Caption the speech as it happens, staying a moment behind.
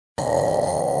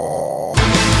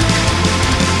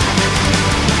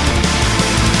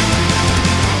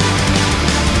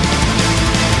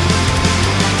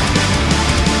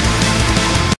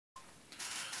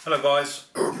Hello guys.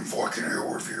 Viking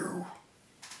Ale review.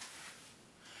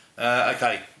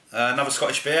 Okay, another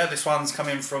Scottish beer. This one's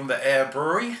coming from the Ayr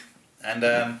Brewery,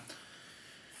 and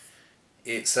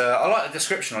it's I like the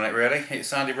description on it really. It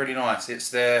sounded really nice.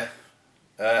 It's their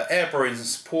Ayr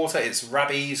Brewing's porter. It's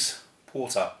Rabbies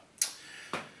porter.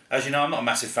 As you know, I'm not a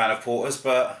massive fan of porters,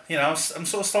 but you know, I'm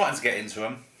sort of starting to get into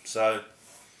them. So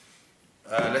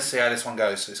let's see how this one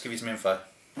goes. Let's give you some info.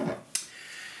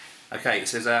 Okay, it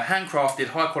says handcrafted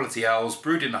high quality ales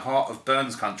brewed in the heart of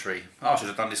Burns country. Oh, I should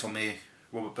have done this on the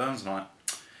Robert Burns night.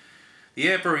 The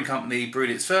Ayr Brewing Company brewed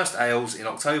its first ales in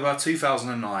October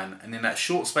 2009, and in that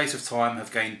short space of time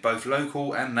have gained both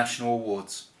local and national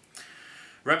awards.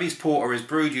 Rabbies Porter is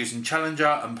brewed using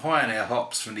Challenger and Pioneer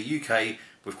hops from the UK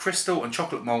with crystal and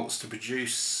chocolate malts to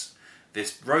produce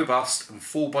this robust and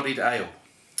full-bodied ale.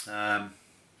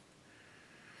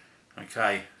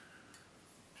 Okay.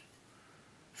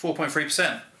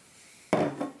 4.3%,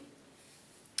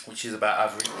 which is about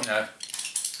average, you know,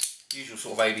 usual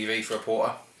sort of ABV for a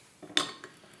porter.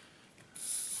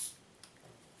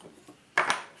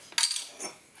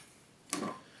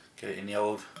 Get it in the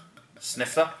old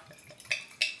snifter.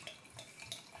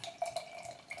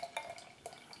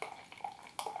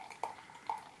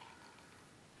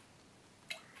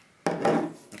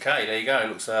 Okay, there you go. It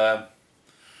looks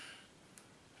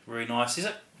really nice. Is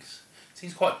it?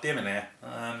 Seems quite dim in here.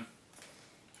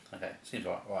 Okay, seems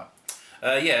right.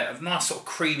 Yeah, a nice sort of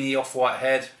creamy off-white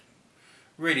head.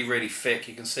 Really, really thick.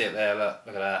 You can see it there.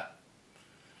 Look at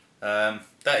that.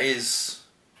 That is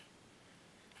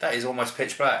almost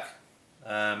pitch black.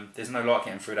 There's no light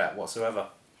getting through that whatsoever.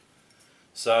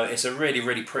 So it's a really,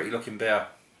 really pretty looking beer.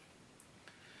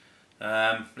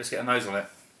 Let's get a nose on it.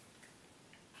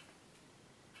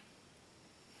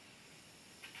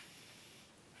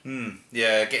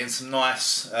 Yeah, getting some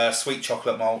nice sweet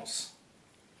chocolate malts.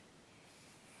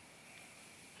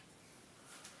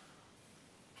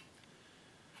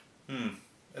 A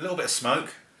little bit of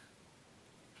smoke.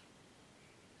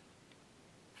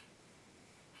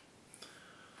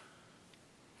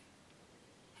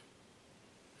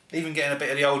 Even getting a bit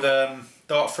of the old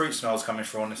dark fruit smells coming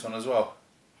through on this one as well.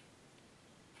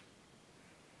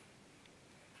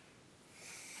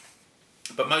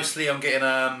 But mostly I'm getting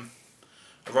a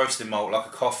roasting malt, like a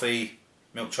coffee,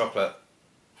 milk chocolate,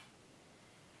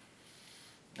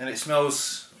 and it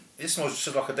smells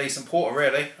just like a decent porter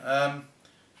really.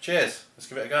 Cheers, let's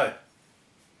give it a go.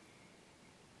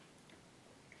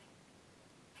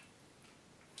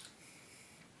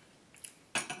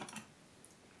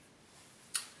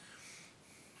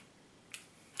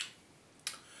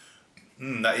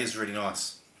 That is really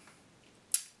nice.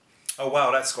 Oh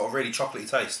wow, that's got a really chocolatey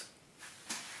taste.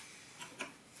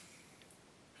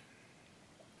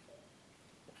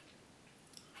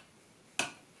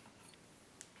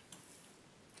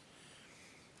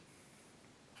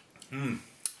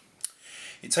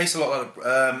 It tastes a lot like,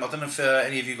 I don't know if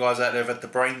any of you guys out there have had the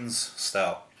Brains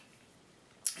style.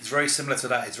 It's very similar to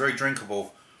that, it's very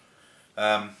drinkable.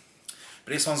 But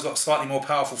this one's got slightly more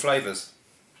powerful flavours.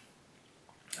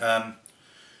 The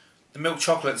milk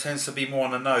chocolate tends to be more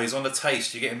on the nose. On the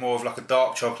taste you're getting more of like a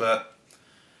dark chocolate.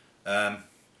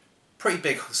 Pretty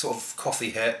big sort of coffee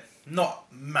hit. Not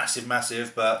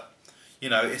massive, but you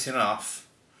know, it's enough.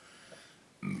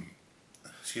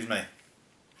 Excuse me.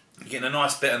 You're getting a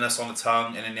nice bitterness on the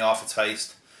tongue and in the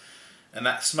aftertaste, and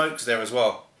that smoke's there as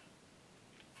well.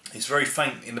 It's very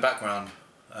faint in the background,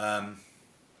 and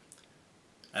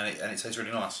it tastes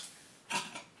really nice.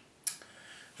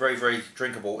 Very, very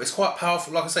drinkable. It's quite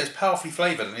powerful. Like I say, it's powerfully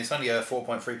flavoured, and it's only a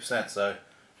 4.3%, so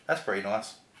that's pretty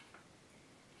nice.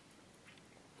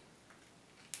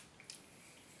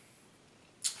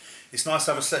 It's nice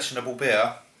to have a sessionable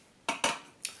beer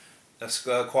that's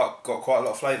got quite a lot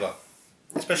of flavour.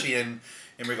 Especially in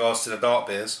regards to the dark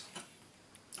beers,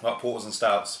 like porters and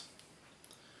stouts.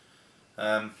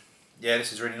 Yeah,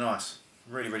 this is really nice.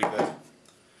 Really, really good.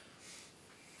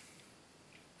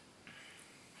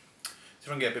 See if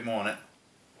I can get a bit more on it.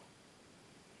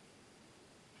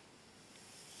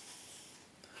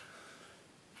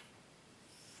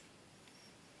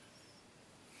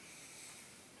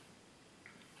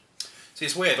 See,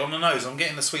 it's weird. On the nose, I'm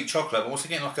getting the sweet chocolate, but I'm also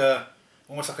getting like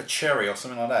almost like a cherry or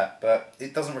something like that, but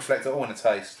it doesn't reflect at all in the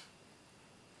taste.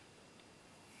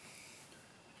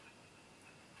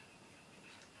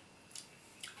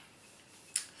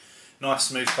 Nice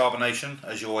smooth carbonation,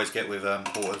 as you always get with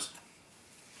porters.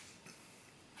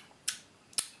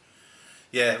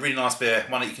 Yeah, really nice beer,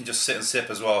 one that you can just sit and sip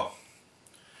as well,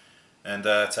 and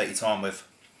take your time with.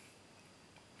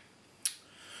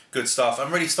 Good stuff.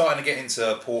 I'm really starting to get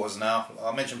into porters now.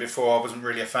 I mentioned before I wasn't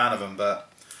really a fan of them, but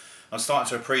I'm starting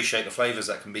to appreciate the flavours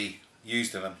that can be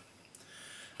used in them.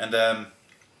 And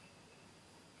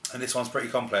this one's pretty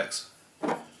complex,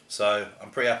 so I'm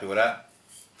pretty happy with that.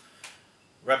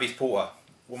 Rabbies Porter,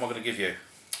 what am I going to give you?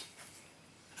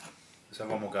 Let's have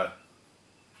one more go.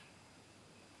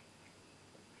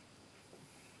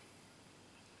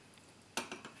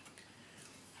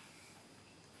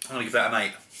 I'm going to give that an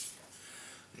 8.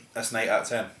 That's an 8 out of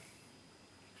 10.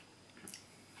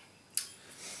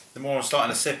 The more I'm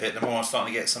starting to sip it, the more I'm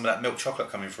starting to get some of that milk chocolate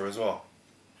coming through as well.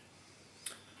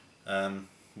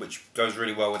 Which goes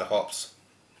really well with the hops,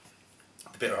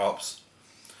 the bitter hops,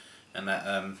 and that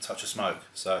touch of smoke.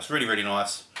 So it's really, really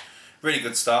nice. Really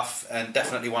good stuff, and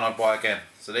definitely one I'd buy again.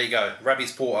 So there you go,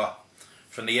 Rabbies Porter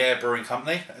from the Ayr Brewing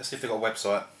Company. Let's see if they've got a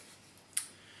website.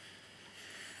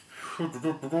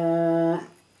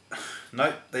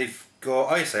 No, they've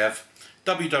got, oh yes they have,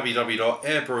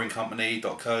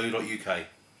 www.airbrewingcompany.co.uk.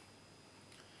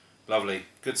 Lovely,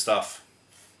 good stuff.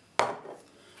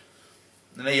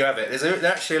 And there you have it. There's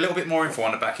actually a little bit more info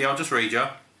on the back here. I'll just read you.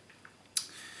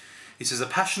 It says, a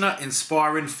passionate,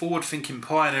 inspiring, forward-thinking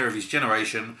pioneer of his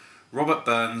generation, Robert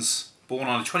Burns, born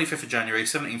on the 25th of January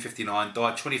 1759,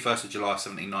 died 21st of July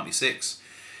 1796,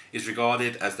 is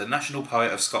regarded as the national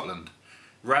poet of Scotland.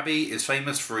 Rabbie is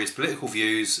famous for his political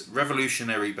views,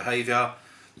 revolutionary behaviour,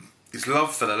 his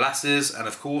love for the lasses, and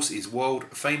of course his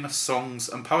world-famous songs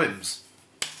and poems.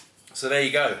 So there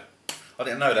you go. I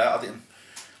didn't know that.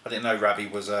 I didn't know Rabbie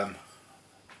was old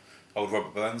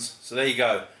Robert Burns. So there you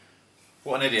go.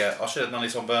 What an idiot. I should have done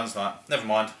this on Burns night. Never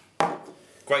mind.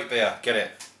 Great beer. Get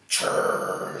it.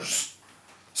 Cheers.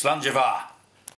 Slàinte mhath.